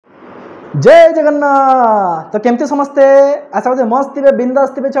जय जगन्नाथ। तो केमती समस्ते आशा करते मस्त थे बिंदास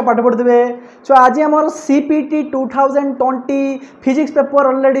थे छुआ पाठ पढ़ुवे छुआ आज आम CPET 2020 physics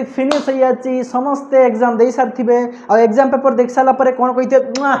paper already finish हो जाती समस्ते एग्जाम दे सारी आ एग्जाम पेपर देख सारापर कौन कही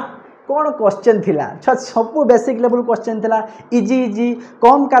कौन क्वेश्चन थिला छुआ सब बेसिक लेवल क्वेश्चन थिला इजी इजी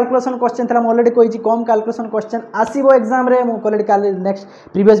कम कैलकुलेशन क्वेश्चन थिला ऑलरेडी कही कम कैलकुलेशन क्वेश्चन आसीबो एग्जाम रे मु ऑलरेडी काल नेक्स्ट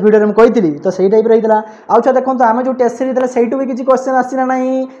प्रीवियस वीडियो में कही तो सही टाइप रही आ छुआ देखो आम जो टेस्ट सीरीज सहीटू भी किसी क्वेश्चन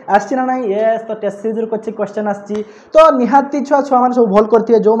आसना ना येस तो टेस्ट सीरीज कुछ क्वेश्चन आसी तो निहाती छुआ छुआ मैंने सब भल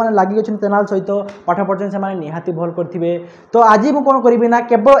करते जो मैंने लगी चैनल सहित पाठ पढ़ते से निहाती भल करेंगे। तो आज मुझे कौन करी ना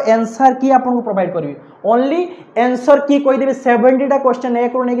केवल आंसर की आपको प्रोवाइड करी ओनली आंसर की कहीदेवी 70टा क्वेश्चन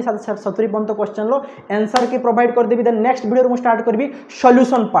एक नहीं 70 पर्यंत क्वेश्चन लो आंसर की प्रोवाइड करदेवी देन नेक्स्ट वीडियो में स्टार्ट करी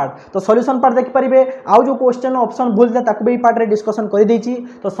सॉल्यूशन पार्ट। तो सॉल्यूशन पार्ट देखिपारे आउ जो क्वेश्चन ऑप्शन भूल थे ताकू भी पार्ट रे डिस्कशन कर देछि।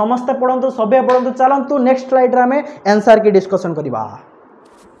 तो समस्त पढ़ंतु सबे पढ़ंतु चलंतु नेक्स्ट स्लाइड रे हमें आंसर की डिस्कशन करबा।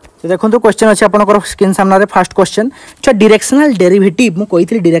 तो देखो क्वेश्चन अच्छे आपंकर स्क्रीन सामने फास्ट क्वेश्चन अच्छा डायरेक्शनल डेरिवेटिव मु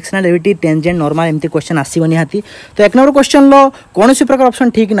कही डायरेक्शनल डेरिवेटिव टेंजेंट नॉर्मल एमती क्वेश्चन आसो निहाती। तो एक नंबर क्वेश्चन लो कौन सी प्रकार ऑप्शन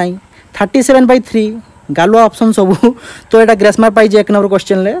ठीक ना 37/3 गालुआ ऑप्शन सब तो यहाँ ग्रेस मार्क पाई एक नंबर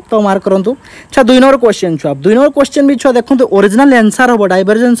क्वेश्चन ले तो मार्क करूँ। अच्छा 2 नंबर क्वेश्चन छुआ 2 नंबर क्वेश्चन भी छुआ देखो ओरिजिनल आंसर हम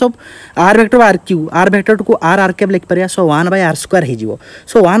divergence of are vector are Q R vector को आर आर कैप लिख पारे सो 1/r² हो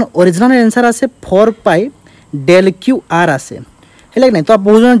सो 1 ओरिजिनल आंसर आसे 4π∇q r आसे है नहीं। तो आप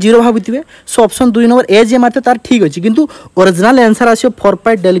बहुत जन 0 भावुवे सो ऑप्शन 2 नंबर ए जे मारते तार ठीक अच्छे किंतु ओरिजिनल आंसर आसो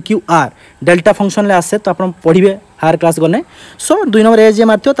 4π∇q r डेल्टा फंक्शन ले आसे तो आप पढ़े हायर क्लास गने सो 2 नंबर ए जे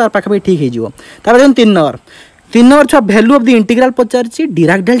मारते तार पाखे ठीक हो। 3 नंबर छुआ value of the integral पचारछि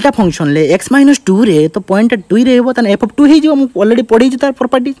Dirac delta function ले x-2 रे तो पॉइंट 2 रे हो तने f(2) हे जो ऑलरेडी पढ़ी तार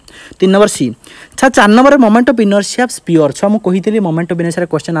प्रॉपर्टी। 3 number C. अच्छा 4 number moment of inertia of sphere छुआ मु कहितली मोमेंट ऑफ इनर्शिया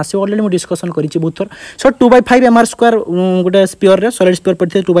क्वेश्चन आसी ऑलरेडी मु डिस्कशन करिछि बहुत थर सो 2/5 mr² गोटे स्फीयर रे सॉलिड स्फीयर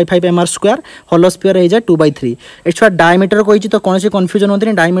पड़थे 2/5 mr² होलो स्फीयर हे जा 2/3 ए छुआ डायमीटर कहिछि तो कोनसे कंफ्यूजन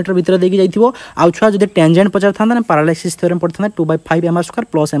होतनी डायमीटर भीतर देकी जाइथिबो आ छुआ जदि टेंजेंट पचार थांदा ना पैरालैक्सिस थ्योरम पड़थना 2/5 mr²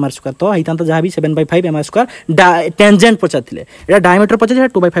 प्लस mr² तो हेतान तो जहां भी 7/5 mr² टेंजेंट पचारथिले एटा डायमीटर पचार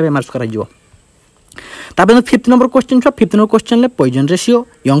 2/5 mr² आइजो। तापर 5th नंबर क्वेश्चन छुआ 5th नंबर क्वेश्चन ले Poisson ratio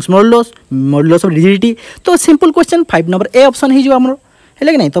Young's modulus of rigidity तो simple question 5 number A option हे जो हमरो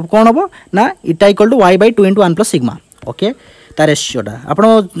हेले कि नहीं तो कौन हम ना इटा equal to y/2 * 1 + sigma okay तार रेशियोटा आप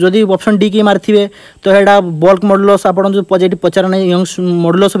जदि ऑप्शन डी की मारिथिबे तो हेडा बल्क मॉडुलस आपण जो पॉजिटिव पचार नहीं Young's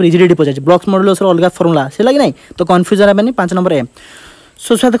modulus of rigidity Pachar block modulus रो अलग फार्मूला से लगे नहीं तो कंफ्यूजन हेबेनी 5 नंबर ए।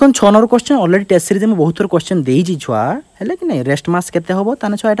 सो छुआ देखो 6 number question already test series में बहुत थोर क्वेश्चन देइछि छुआ है कि नहीं रेस्ट मास केते होबो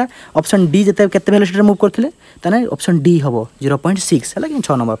ताने छुआ एटा ऑप्शन डी जते केते वेलोसिटी मूव करथिले ताने ऑप्शन डी होबो 0.6 है कि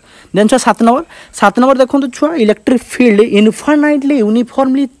 6 नंबर। देन छुआ 7 नंबर देखो तो छुआ electric field infinitely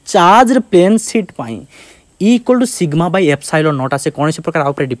uniformly charge plane sheet पाई E = σ/ε0 आसे कौन सी प्रकार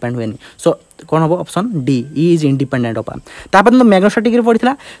ऊपर डिपेंड हुए सो कौन हम option D E is independent of तापर तो मैग्नेटिक रे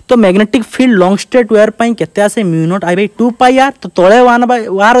पड़िला तो magnetic field long straight wire पाई केते आसे μ0 I/2πr तो तळे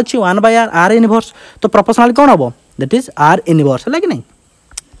 1/r अछि 1/r r इनवर्स तो प्रोपोर्शनल कौन हम दैट इज r इनवर्स है कि नहीं।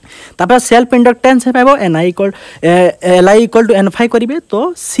 तापर सेल्फ इंडक्टेंस है पाबो Li = N5 करिवे तो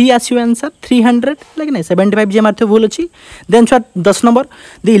C आसियो आंसर 300 लेकिन 75 जे मारथे भूल अछि। Then 10 number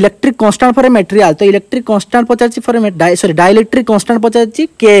the electric constant for a material तो electric constant पचाछि for dielectric constant पचाछि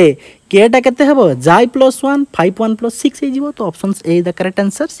के टा केते हबो J+1 5 1 + 6 हे जीवो तो option A the correct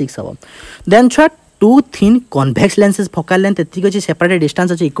answer 6 हबो। Then 2 thin convex lenses focal length एतिक अछि सेपरेट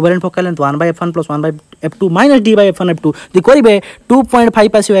डिस्टेंस अछि equivalent focal length 1/f1 + 1/f2 - d/f1f2 दि करिवे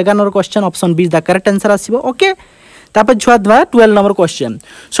 2.5 आसीबो 11 number question option be the correct answer आसीबो okay. तापर छुआ 12 number question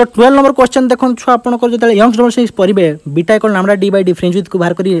so 12 number question देखो छुआ आपनकर जते यंग्स नंबर से परिबे beta = lambda d/d French with को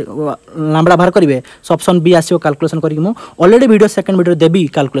बाहर करी लैम्डा बाहर करिवे सो ऑप्शन बी आसीबो कैलकुलेशन करी मु ऑलरेडी वीडियो सेकंड वीडियो देबी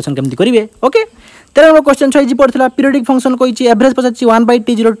कैलकुलेशन केमति करिवे ओके। 13 नंबर क्वेश्चन छई पड़थिला periodic function कहिछि average पचाछि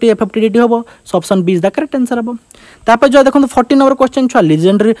 1/t0 f(t)dt होबो so option B is the correct answer होबो। तापर जो देखो 14 नंबर क्वेश्चन छुआ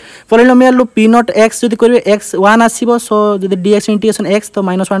लेजेंडरी पॉलिनोमियल लो p0 x जदि करिवे x 1 आसीबो सो जदि dx इंटीग्रेशन x तो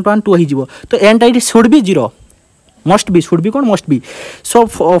 -1 to 1 2 हि जिवो तो n tight should be 0 must be कौन मस्ट बी सो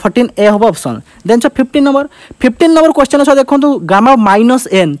 14 ए हम ऑप्शन। देन 15 नंबर क्वेश्चन देखो गामा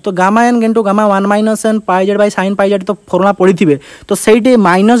 -n तो gamma n into gamma 1 - n πz/sin πz तो फॉर्मूला पढ़ी थे तो सही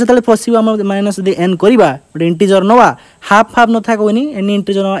माइनस जो फसब आम माइनस n करवा गोटे इंटीजर नवा हाफ न था कहनी एनी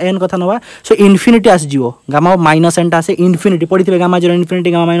इंटीजर n कथा नवा सो इनफिनिटी आसो गामा -n आसे इनफिनिटी पढ़ी थे gamma 0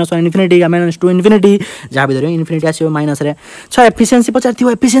 infinity gamma -1 infinity gamma -2 infinity जहाँ भी धरिए इनफिनिटी आसो माइनस रे। एफिशिएंसी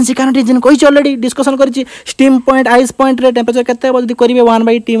पचार एफिशिएंसी कारण रीजन कही ऑलरेडी डिस्कशन करी स्टीम पॉइंट आइस पॉइंट रे टेम्परेचर केते हो जदी करिवे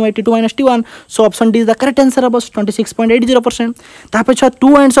 1/T2 - T1 so option D is the correct answer अब 26.80%। तापर छ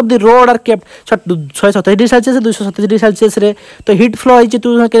two ends of the road are kept 127 degree Celsius 237 degree Celsius रे तो हीट फ्लो है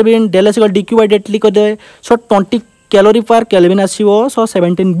 200 kelvin del equal dq bye dt लिख दे सो 20 कैलोरी पर केल्विन आसीबो सो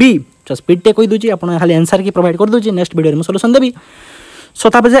 17b सो स्पीड टे कोइ दोची आपण खाली आंसर की प्रोवाइड कर दोची नेक्स्ट वीडियो में सॉल्यूशन देबी। सो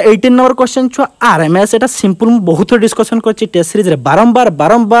तापर 18 नंबर क्वेश्चन छ आरएमएस एटा सिंपल बहुत डिस्कशन करछि टेस्ट सीरीज रे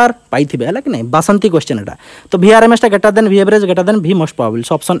बारंबार पाइथिबे हला कि नहीं बासंती क्वेश्चन एटा तो VRMS टा greater than V average greater than V most probable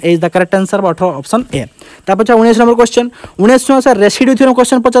so option A is the correct answer 18 option A. तापर 19 number question 19 sir residue theorem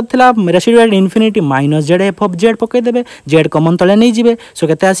question पचथिला residue at infinity minus Z F of Z पके देबे Z common तळे नै जिवे सो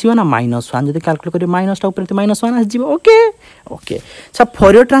केते आसीबो ना -1 जदी calculate करी minus टा ऊपर -1 आसी जिवो okay okay sir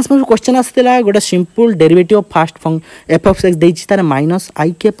Fourier transform question आस्थिला गोटे simple derivative of first function f of x देछि तारे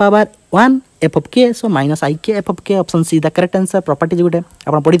 -ik power 1 f of k so -ik f of k option see the correct answer property गोटे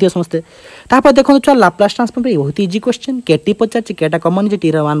आपण पढिथियो समस्ते। तापर देखो छ लाप्लास ट्रांसफॉर्म पे बहुत इजी क्वेश्चन kt पचार केटा कॉमन जे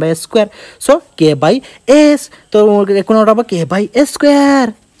t 1/s² सो k/s तो एकोनोटा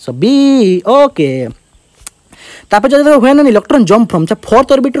k/s² सो b ओके। तापर जब हुए ना electron jump from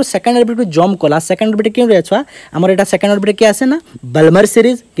fourth orbit to second orbit को जंप कला सेकंड ऑर्बिट क्यों रे छवा हमर एटा सेकंड ऑर्बिट के आसे ना बल्मर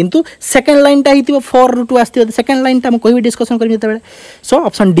सीरीज किंतु सेकंड लाइन टा हितिबो 4 टू आस्ति सेकंड लाइन टा हम कोई भी डिस्कशन करबी तबे so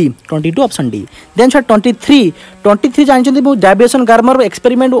option D 22 option D then छ 23 जानछन्ती मु डेविएशन गार्मर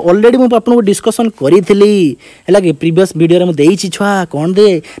एक्सपेरिमेंट ऑलरेडी मु आपन को डिस्कशन करिथिली हला कि प्रीवियस वीडियो रे मु देइछि छवा कोन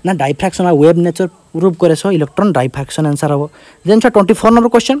दे ना डाइफ्रैक्शन आ वेव नेचर प्रूव करे सो इलेक्ट्रॉन डाइफ्रैक्शन आंसर हो then 24 number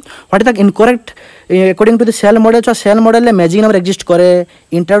question what is the incorrect according to the cell model cell model में मैजिक नंबर एग्जिस्ट करे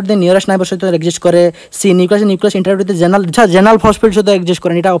इंटरैक्ट द नियरेस्ट नाइबर सहित एग्जिस्ट करे सी nucleus interact with general phosphate सहित exist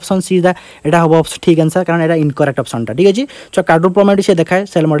करे एटा option C दा एटा हो ठीक आंसर कारण एटा इनकरेक्ट ऑप्शन टा ठीक अछि सो क्वाड्रुपल मोमेंट से देखाय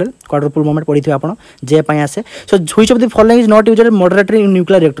सेल मॉडल क्वाड्रुपल मोमेंट पढिथियो आपण जे पय आसे so which of the following is not used moderator in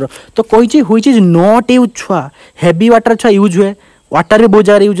nuclear reactor तो कोइछि व्हिच इज नॉट यूज छुआ हेवी वाटर छुआ यूज हुए वाटर भी बहुत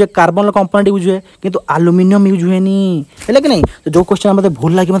जगह यूज है कार्बन कंपोनेंट यूज हुए किंतु एल्युमिनियम यूज हुए नहीं है कि नहीं तो जो क्वेश्चन मते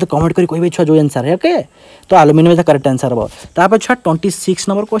भूल लागे मते कमेंट करी कहबे छुआ जो आंसर है ओके तो aluminium is the correct answer हो तापर छुआ 26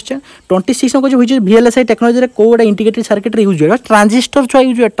 नंबर क्वेश्चन 26 में व्हिच इज VLSI टेक्नोलॉजी रे कोड इंटीग्रेटेड सर्किट रे यूज हुए ट्रांजिस्टर छुआ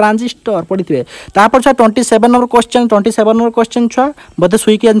यूज हुए ट्रांजिस्टर पढिथिबे तापर छुआ 27 नंबर क्वेश्चन छुआ बते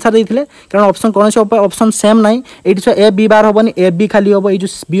सुई के आंसर देथिले कारण ऑप्शन कोन से ऑप्शन सेम नाही एटी छुआ A B bar होबनी A B खाली होबो ए जो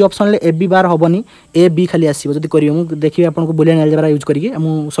बी ऑप्शन ले A B bar होबनी A B खाली आसीबो जदी करियो मु देखिबे आपन को बुलियन अलजेब्रा यूज करिके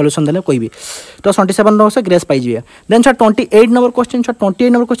हम सॉल्यूशन देले कोई भी तो 27 नंबर से ग्रेस पाई जिवे then 28 number question 28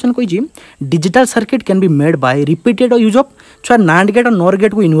 number question कोई जी digital circuit can be made by repeated use of छा नांड गेट और नॉर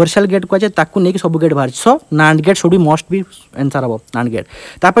गेट को यूनिवर्सल गेट को ताकू नेकी सब गेट बाहर सो NAND gate should be must be answer हो नांड गेट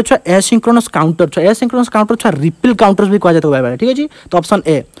तापर छा एसिंक्रोनस काउंटर छा रिपल काउंटर्स भी कह जातो बाय ठीक अछि तो ऑप्शन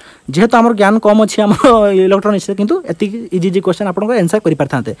ए जेहेतु हमर ज्ञान कम अछि हमर इलेक्ट्रॉनिक्स किंतु एति इजी क्वेश्चन आपन को आंसर करि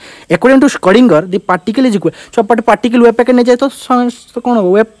परथाते according to स्कॉडिंगर the particle is equal so particle wave packet नै जाय तो कोन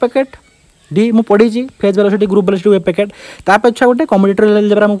वेब पैकेट डी मु पढ़ी phase velocity group velocity web packet तापर अच्छा गोटे कम्यूटेटर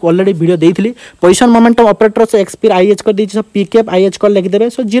अलजेब्रा मु already video देइथिली position momentum operator से एक्सपीर आईएच कर दीछि पीकेप आईएच कर लिख देबे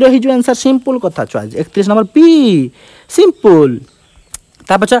सो 0 हिजो आंसर सिंपल कथा छ 31 नंबर पी सिंपल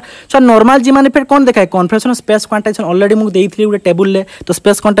तापर अच्छा नॉर्मल जीमान इफेक्ट कौन देखा है कन्फर्मेशन स्पेस क्वांटाइजेशन ऑलरेडी मु देइथिली गोटे टेबल ले तो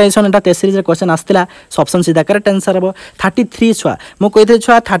स्पेस क्वांटाइजेशन एटा टेस्ट सीरीज रे क्वेश्चन आस्तिला ऑप्शन सीधा करेक्ट आंसर हो 33 छुआ मु कहिथे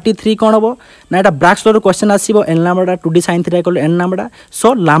छुआ 33 कोन हो ना एटा bracket row question आसीबो n lambda 2d sin theta equal n lambda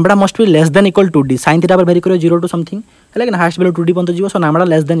so lambda must be less than equal 2d sin theta पर वेरी करियो 0 टू समथिंग लेकिन हाईएस्ट वैल्यू 2d पंत जीवो सो lambda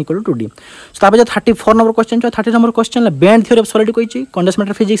less than equal to 2d सो तापर 34 number question छ 30 number question band theory of solid Koichi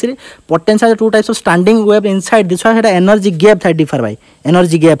कंडेंसमेंट physics रे potential two types of standing wave inside this Heta energy gap 34 by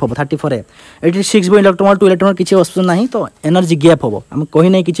energy gap हो 34 है 86 बो electron two electron किछि option नाही तो energy gap हो हम कहि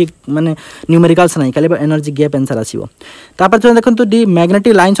नै किछि माने न्यूमेरिकल्स नाही खाली एनर्जी गैप आंसर आसीबो तापर जो देखंतु D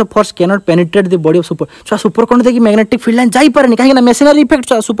magnetic lines of force can not penetrate the body of super छ सुपर कंडक्टर देखि मैग्नेटिक फील्ड लाइन जाई परनी काहे ना मेशिनरी इफेक्ट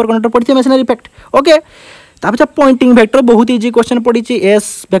छ super conductor पड़थि machinery effect okay तापर पॉइंटिंग वेक्टर बहुत इजी क्वेश्चन पड़ी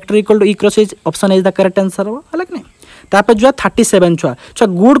S vector equal to E cross H option is the correct answer हो अलग नहीं तापर जो 37 छुआ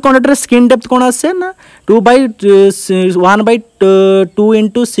गुड कंडक्टर स्किन डेप्थ कौन आसे ना 2/1/2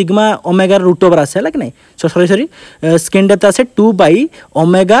 into sigma omega root over आसे अलग नहीं सॉरी स्किन डेप्थ आसे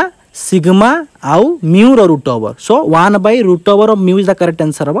 2/ओमेगा सिग्मा आउ mu row root over so 1/रूट over of mu is the correct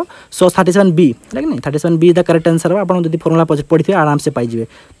answer हो सो 37b लाइक नहीं 37b is the correct answer हो आपण जदी फार्मूला पढ़िथिबे आराम से पाई जिवे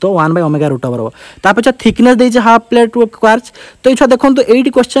तो 1/ओमेगा रूट ओवर हो तापर छ थिकनेस देइ छ हाफ प्लेट क्वार्ट्ज तो इछा देखन तो 8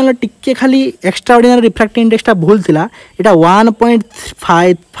 क्वेश्चन टिके खाली एक्स्ट्रा ऑर्डिनरी रिफ्रैक्टिव इंडेक्स ता भूल थिला एटा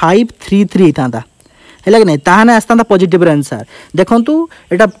 1.533 थांदा है कि नहीं ताहने आसता पॉजिटिव आंसर देखो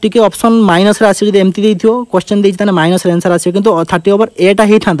एटा टिके ऑप्शन माइनस रे आसी जदि एमती देथियो क्वेश्चन देछि ताने माइनस रे आंसर आसी किंतु 30/a एटा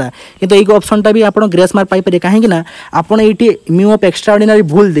ही थांदा किंतु एई ऑप्शन टा भी आपण ग्रेस मार्क पाई पारे काहे कि ना आपण eighty mu of extra ordinary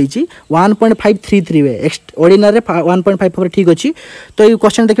भूल देछि 1.533 वे ऑर्डिनरी 1.5 ठीक अछि तो एई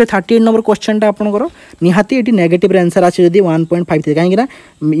क्वेश्चन देखिए 38 नंबर क्वेश्चन टा आपण करो निहाती एटी नेगेटिव आंसर आसी जदि 1.53 काहे कि ना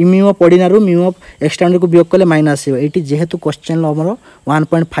mu of ordinary mu of extra ordinary को वियोग कले माइनस आसीबो एटी जेहेतु क्वेश्चन हमरो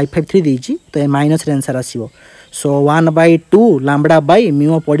 1.553 देछि तो ए माइनस रे answer आसीबो so 1/2 lambda by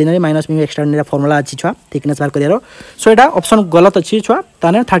mu of ordinary minus mu extraordinary formula अछि छुआ थिकनेस बार करियारो सो एटा ऑप्शन गलत अछि छुआ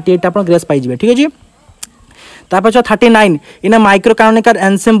ताने 38 आपण ग्रेस पाई जिवे ठीक अछि तापर 39 इन a micro canonical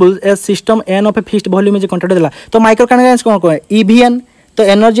ensemble A system N of a fixed volume is control देला तो माइक्रो कैनोनिकल कोन को ईवीएन तो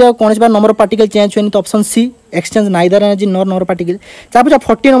एनर्जी और कौन नंबर ऑफ पार्टिकल चेंज हुए तो option C exchange neither energy nor number particle तापर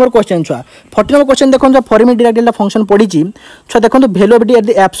 40 नंबर क्वेश्चन छुआ 40 नंबर क्वेश्चन देखो जो फॉर्म डायरेक्ट फंक्शन पड़ी छुआ देखो value of D at the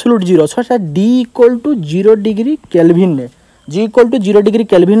absolute zero छुआ D equal to 0 degree kelvin ने जी इक्वल टू 0 डिग्री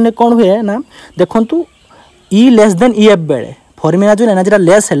केल्विन ने कौन हुए ना देखो ई लेस देन ई एफ बेले फॉर्मूला जो एनर्जी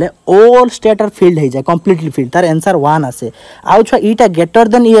लेस हेले ऑल स्टेट आर फिल्ड हो जाए कंप्लीटली फिल्ड तार आंसर 1 आसे आउ छुआ ईटा ग्रेटर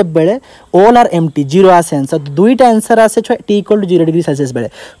देन ई एफ बेले ऑल आर एम्प्टी 0 आसे आंसर दुईटा आंसर आसे छुआ T equal to 0 degree Celsius बेले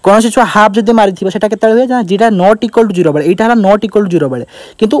कौन से छुआ हाफ जदि मारि थिबो सेटा केते हुए जा जीटा नॉट इक्वल टू 0 बेले ईटा हला नॉट इक्वल टू 0 बेले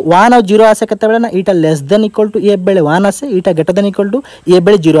किंतु 1 और 0 आसे केते बेले ना ईटा less than equal to E F बेले 1 आसे ईटा greater than equal to E F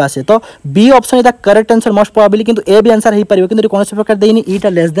बेले 0 आसे तो B option is the correct answer most probably किंतु ए भी आंसर हे परिबो किंतु कौन से प्रकार देइनी ईटा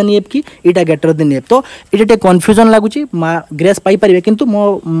लेस देन ई एफ की ईटा ग्रेटर देन ई एफ तो इटा कंफ्यूजन लागुची ग्रेस पाई परिबे किंतु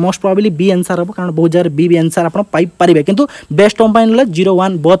मोस्ट प्रोबेबली बी आंसर हम कारण बहुत जार बी आंसर आप पाई पारे किंतु बेस्ट ऑफ पाइन 0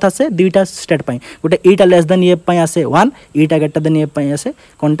 1 बोथ आसे दुईटा स्टेट पाई गोटे ईटा लेस देन एफ पाई आसे 1 ईटा ग्रेटर देन एफ पाई आसे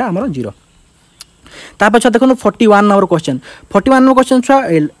कोनटा हमर 0 तापर देखो 41 नंबर क्वेश्चन 41 नंबर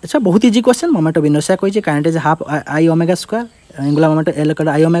क्वेश्चन अच्छा बहुत easy question moment of inertia कहि काइनेट is half I omega square angular moment L cut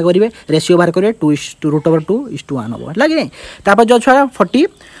I omega करिवे रेशियो बाहर करिवे 2/2:1 हो लागे तापर जो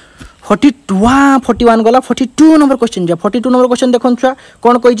 41 गला 42 नंबर क्वेश्चन जा 42 नंबर क्वेश्चन देखो छुआ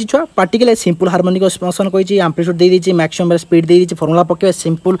कौन कहि छुआ पार्टिकल सिंपल हार्मोनिक एक्सपांशन कहि amplitude they the maximum speed they the formula पके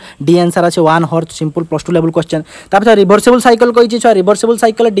सिंपल डी आंसर আছে 1 हॉर्स सिंपल +2 लेवल क्वेश्चन तापर रिवर्सिबल साइकिल कहि छुआ reversible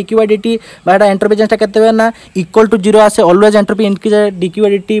cycle dq by dt Bata entropy change केते बे ना इक्वल टू 0 आसे always entropy increase dq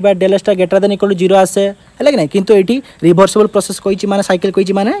by dt bye del star greater than equal to 0 आसे है कि किंतु एटी रिवर्सिबल प्रोसेस कहि माने साइकिल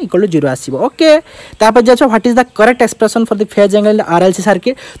कहि माने इक्वल टू 0 आसीबो ओके तापर जे what is the correct expression for the phase angle RLC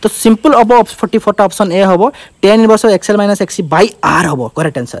circuit तो सिंपल अब 44 ऑप्शन ए हबो 10 inverse XL minus XC bye are हबो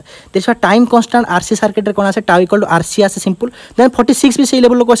correct answer this time constant RC circuit रे कोन आसे tau equal to RC आसे simple then 46 भी सेही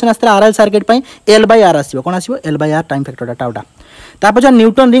level question आस्ते आरएल सर्किट पई L by are आसीबो cone आसीबो L by are time factor टाउटा तापर जो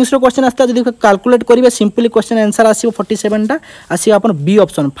न्यूटन रिंग्स रो क्वेश्चन आस्ते जदी कैलकुलेट करिवे सिंपली क्वेश्चन आंसर आसीबो 47 टा आसीबो अपन बी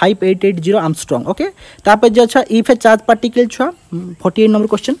ऑप्शन 5880 आर्मस्ट्रांग ओके तापर जो अच्छा इफ ए चार्ज पार्टिकल छुआ 48 number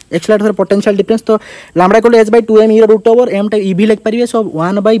question accelerator potential difference तो lambda equal to h/2m e root over m टा e भी लिख परिवे सो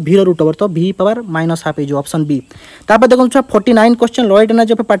 1/v रूट ओवर तो v पावर -1/2 है जो ऑप्शन बी तापर देखो छुआ 49 question Lloyd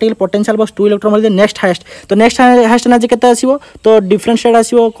energy of particle potential बस 2 इलेक्ट्रॉन मोल नेक्स्ट हाईएस्ट तो नेक्स्ट हाईएस्ट एनर्जी केते आसीबो तो डिफरेंशिएट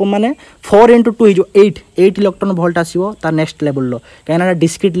आसीबो माने 4 * 2 जो 8 इलेक्ट्रॉन वोल्ट आसीबो ता नेक्स्ट लेवल लो कहना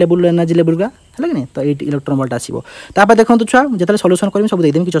डिस्क्रीट लेवल एनर्जी लेवल का है कि नहीं तो 8 इलेक्ट्रॉन वोल्ट आसीबो तापर देखो छुआ जतले सॉल्यूशन करम सब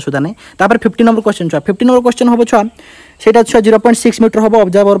दे देम कि असुविधा नहीं तापर 50 नंबर क्वेश्चन छुआ 50 नंबर क्वेश्चन होबो छुआ सेटा छुआ 0.6 मीटर होबो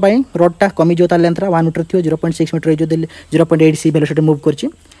ऑब्जर्वर बाय रॉडटा कमी जो तार लेंथ 1 मीटर थियो 0.6 मीटर जो 0.8 सी वेलोसिटी मूव करछि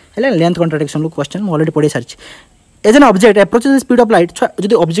हेले लेंथ कॉन्ट्राडिक्शन लो क्वेश्चन ऑलरेडी पढे सारछि as an object approaches the speed of light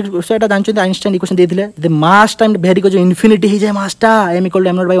जो ऑब्जेक्ट सेटा जानछन Einstein equation देथिले the mass time very को जो इन्फिनिटी ही जाय मास टा m =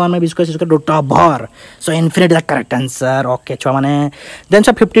 m/1/v² root over so infinity the correct answer okay छुआ माने देन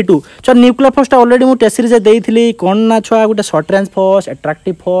 52 छुआ न्यूक्लियर फोर्स ऑलरेडी मु टेस्ट सीरीज देथिली कोन ना छुआ गुटे short range force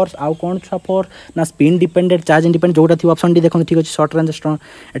attractive force आउ कोन छुआ फोर्स ना स्पिन डिपेंडेंट चार्ज इंडिपेंडेंट जोटा थी ऑप्शन डी देखो ठीक अछि शॉर्ट रेंज स्ट्रांग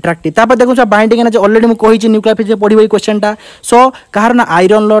अट्रैक्टिव तापर देखो छुआ बाइंडिंग एनर्जी ऑलरेडी मु कहिछि न्यूक्लियर फिजिक्स पढिबो ई क्वेश्चन टा सो कहर ना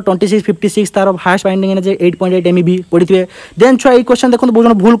आयरन लो 2656 तार highest binding energy 8.8 MeV पढिथिबे then छुआ ई क्वेश्चन देखो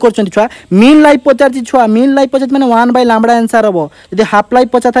बहुत भूल करछन छुआ मीन लाइफ पचार छुआ मीन लाइफ पचार माने 1 बाय लैम्बडा आंसर हबो यदि हाफ लाइफ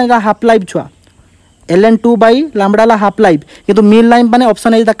पचार था हाफ लाइफ छुआ ln 2 बाय लैम्बडा ला हाफ लाइफ किंतु मीन लाइफ माने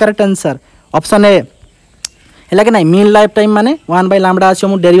option A the correct answer option A हैला कि नहीं मीन लाइफ टाइम माने 1 बाय लैम्बडा आसी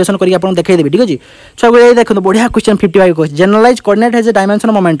हम डेरिवेशन करी आपन देखाई देबी ठीक अछि छुआ ए देखो बढ़िया question 55 question generalise coordinate has a dimension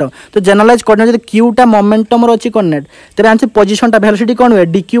momentum तो जनरलाइज कोऑर्डिनेट यदि q टा मोमेंटम रो अछि कोऑर्डिनेट तबे आंसर पोजीशन टा वेलोसिटी कोन हुए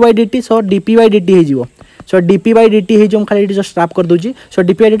dq by dt so dp by dt हे जिवो सो dp by dt हे जो खाली जस्ट स्ट्रैप कर doji so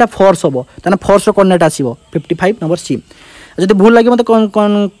dp by dt force होबो तने फोर्स रो कोऑर्डिनेट आसीबो 55 नंबर सी जदि भूल लागि मते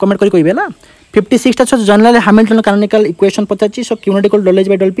कमेंट करी कहबेला 56 टा general Hamilton canonical equation पचाची so q not equal del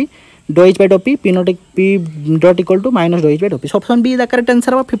h by del p dough H bye dough P P dot equal to minus dough H bye dough P. So option be the correct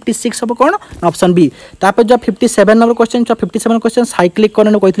answer हम 56 हम कौन option B. तापर जो 57 number question 57 question cyclic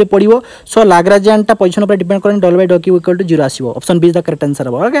करने कहते पड़ो। सो लाग्राजियनटा position पर depend करें double bye dough Q equal to 0 आसो। Option be the correct answer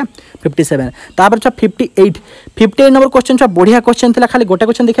हम ओके 57। तापर जो 58 नंबर क्वेश्चन बढ़िया क्वेश्चन था खाली गोटे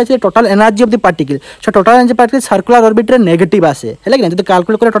क्वेश्चन देखा total energy of the particle. So total energy particle circular orbit रे नेगेटिव आसे है कि जो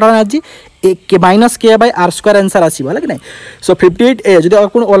कैलकुलेट करे टोटल एनर्जी के माइनस के बाय आर स्क्वायर आंसर आसो है कि। सो 58 ए जो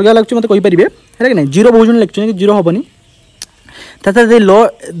आपको अलग लगुच मत कहींपारे है कि जीरो बहुत जन लिखुं जीरो हेनी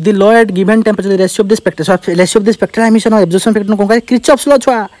the law at given temperature the ratio of the spectra so ratio of the spectral emission or absorption factor कौन कहते Kirchhoff's law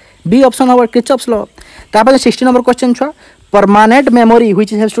छुआ बी ऑप्शन होगा Kirchhoff's law। तापर 60 नंबर क्वेश्चन छुआ permanent memory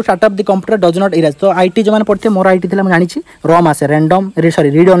which helps to start up the computer does not erase. तो IT जो मैंने पढ़ते मोर आईटी थिला मैं जानी रोम आसे random sorry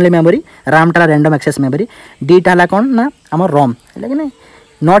read only memory Ram टा रैंडम एक्सेस मेमोरी डीटा हला कौन ना आम रोम है कि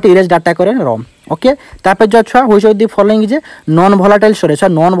नॉट इरेज डाटा करे रोम ओके। तापर जो छुआ which of the following is non volatile storage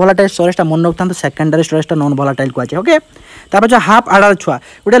non volatile storage मन रखता secondary storage non volatile कहचे okay. तापर जो हाफ आडार छुआ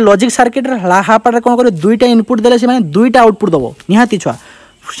गोटे लॉजिक सर्किट हाफ आडार कौन कर दुईटा इनपुट देले से माने दुईटा आउटपुट दबो निहाती छुआ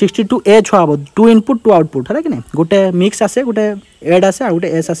 62 ए छुआ हम 2 इनपुट 2 आउटपुट है कि गोटे मिक्स आसे गोटे एड आसे गोटे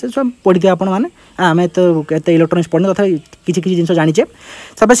एस आसे सब पढ़ी आपण मैंने आम तो इलेक्ट्रोनिक्स पढ़ने तथा किसी किसी जिन जाचे।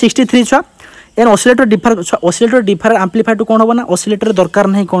 सब 63 छुआ N oscillator differ amplifier to कौन हम ना ऑसिलेटर दरकार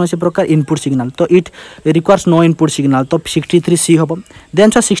नहीं कौन से प्रकार इनपुट सिग्नल तो it requires no input signal तो 63 सी हम। देन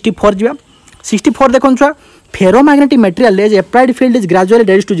छुआ 64 जा 64 देखो छुआ ferromagnetic material as applied field is gradually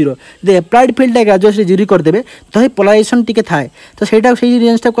reduce to zero जो एप्लाइड फील्ड ग्रेजुअली जीरो करदे तो पोलाराइजेशन टिके थाए तो सेटा से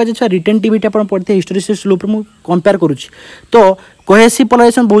रेंजटा कह रिटेंटिविटी आप पढ़ते हिस्टोरिसिस लूप में कंपेयर करुच्ची तो कोहेसिव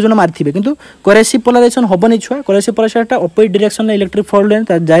पोलाराइजेशन बहुत जन मारी किंतु कोहेसिव पोलाराइजेशन हेनी छुआ कोहेसिव पोलाराइजेशन अपोजिट डायरेक्शन में इलेक्ट्रिक फील्ड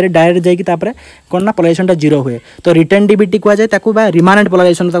डायरेक्ट जाकि कौन ना पोलाराइजेशन जीरो हुए तो रिटेंटिविटी कहुए रिमानेंट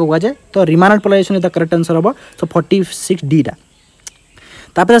पोलाराइजेशन कहुए तो रिमानेंट पोलाराइजेशन इज द करेक्ट आंसर हम। सो 46 डी टा।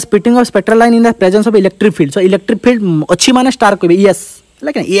 तापर splitting of spectral line in the presence of electric field so electric field अच्छी माने स्टार कहबे यस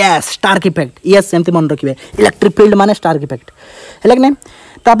लेकिन यस स्टार्क इफेक्ट यस एमती मन रखिए इलेक्ट्रिक फील्ड माने स्टार्क इफेक्ट है कि।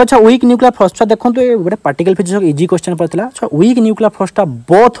 तापर अच्छा वीक न्यूक्लियर फ्रस्ट देखो गोटे पार्टिकल फिजिक्स इजी क्वेश्चन पड़ता अच्छा वीक न्यूक्लियर फ्रस्टा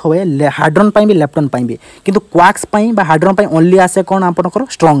बोथ हुए हाइड्रोन भी लेप्टन भी किंतु क्वार्क्स हाइड्रोन ओनली आसे कौन आपंकर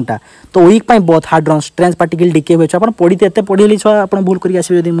स्ट्रंगटा तो week both हाइड्रोन strength particle decay हुए आप पढ़ी एत पढ़ी छुआ आप भूल करके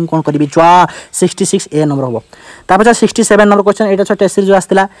आसबे जब कौन करी छुआ 66 ए नंबर हम। तापर 67 नंबर क्वेश्चन यहाँ छुआ टेस्ट जो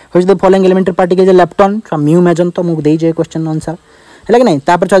आसला the following elementary particle lepton छुआ म्यू मेजन तो मुझे देजे क्वेश्चन आंसर है कि नहीं।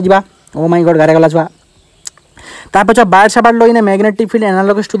 तापर छुआ जा ओ माय गॉड गारे गला छुआ तापर छुआ buyer-Savart law in a magnetic field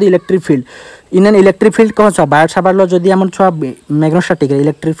analogous to the electric field in an electric field कौन छुआ बायर-सावर्त लॉ जदि आम छुआ magnetostatic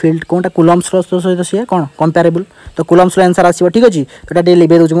electric field कौनटा Coulomb's law सहित सी कौन कंपेरेबल तो कूलम्ब्स लॉ आंसर आसीबो ठीक अछि तो टे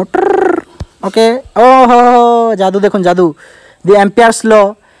लिबे दोछु ओके। ओहो जादू देखो जादू the Ampere's law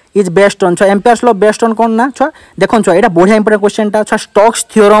is based on छुआ एम्पियर्स लॉ बेस्ड ऑन कौन ना छुआ देखो छुआ यहाँ बढ़िया इंपोर्टेंट क्वेश्चनटा छुआ स्टोक्स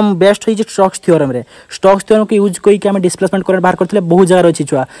थ्योरम बेस्ट होई स्टोक्स थ्योरम रे स्टोक्स थ्योरम को यूज करके आम डिस्प्लेसमेंट करंट बाहर करथिले बहुत जगह अच्छी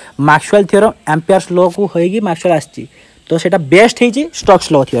छुआ मैक्सवेल थ्योरम एम्पियर्स लॉ को होगी मैक्सवेल आसी तो सेटा बेस्ट होई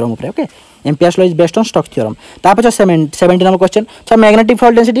स्टोक्स लॉ थ्योरम ऊपर okay Ampere's law is based on Stokes theorem. तापर 70 नंबर क्वेश्चन छुआ मैग्नेटिक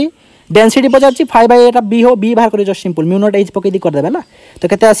फील्ड डेंसिटी पचार 5/8 बी हो बी बाहर कर just simple mu naught H पकई करदे ना तो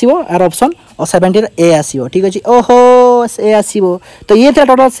केते आसीबो आर ऑप्शन और 70 ए आसीबो ठीक अछि ओहो ए आसीबो तो ये था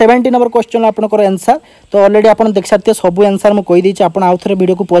टोटल 70 नंबर क्वेश्चन आपनकर आंसर तो ऑलरेडी आपन देख सकते सब आंसर मु कहि दी आपन आउ थरे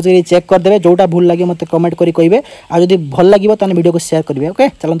वीडियो को पॉज करी चेक कर देबे जोटा भूल लागे मते कमेंट करी कहिबे आ जदी भल लागिबो ताने वीडियो को शेयर करबे ओके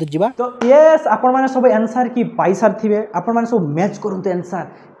चलंतु जीवा। तो यस आपन माने सब आंसर की पाइसार थिबे आपन माने सब मैच करंते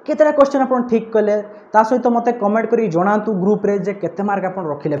आंसर केतरा क्वेश्चन आपन ठीक कले ता सहित मते कमेंट करी जणातु ग्रुप रे जे केते मार्क आपन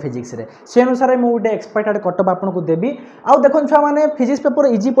रखिले फिजिक्स रे से अनुसार मु गुटे एक्सपेक्टेड कटअप आपन को देबी आ देखन छुआ माने फिजिक्स पेपर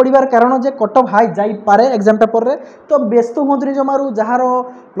इजी पढिबार कारण जे कटअप हाई जाई पारे एग्जाम पेपर रे तो व्यस्त होंतरी जमारू जहारो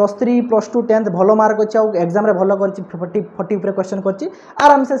 +3 +2 10th भलो मार्क अछि आ एग्जाम रे भलो करछि 40 ऊपर क्वेश्चन करछि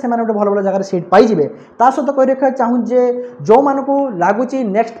आराम से माने गुटे भलो भलो जगह सीट पाई जिवे ता सहित कहि रखा चाहू जे जो मानको लागुची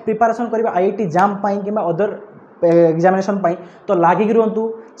नेक्स्ट प्रिपरेशन करबा आईआईटी एग्जाम पाई किबा अदर एग्जामिनेशन पाई तो लागिक रुहंतु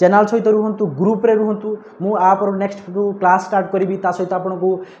चैनल सहित रुहंतु ग्रुप रे रुहंतु मु आप नेक्स्ट क्लास स्टार्ट करी ता सहित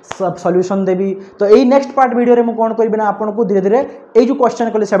आपको सॉल्यूशन देबी तो यही नेक्स्ट पार्ट वीडियो रे मु कोन करबी ना आपको धीरे धीरे ए जो क्वेश्चन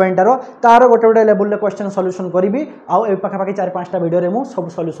कले 7 रो तार गोटे गोटे लेवल रे क्वेश्चन सॉल्यूशन करी आउ ए पाखा पाखी 4-5टा वीडियो रे मु सब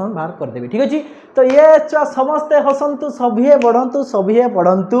सॉल्यूशन बाहर कर देबी ठीक अछि। तो ये समस्ते हसंतु सभिए बढ़ंतु सभिए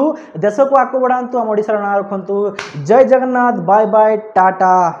पढ़ंतु देश को आगु बढ़ांतु हम ओडिसा ना रखंतु जय जगन्नाथ बाय बाय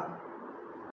टाटा।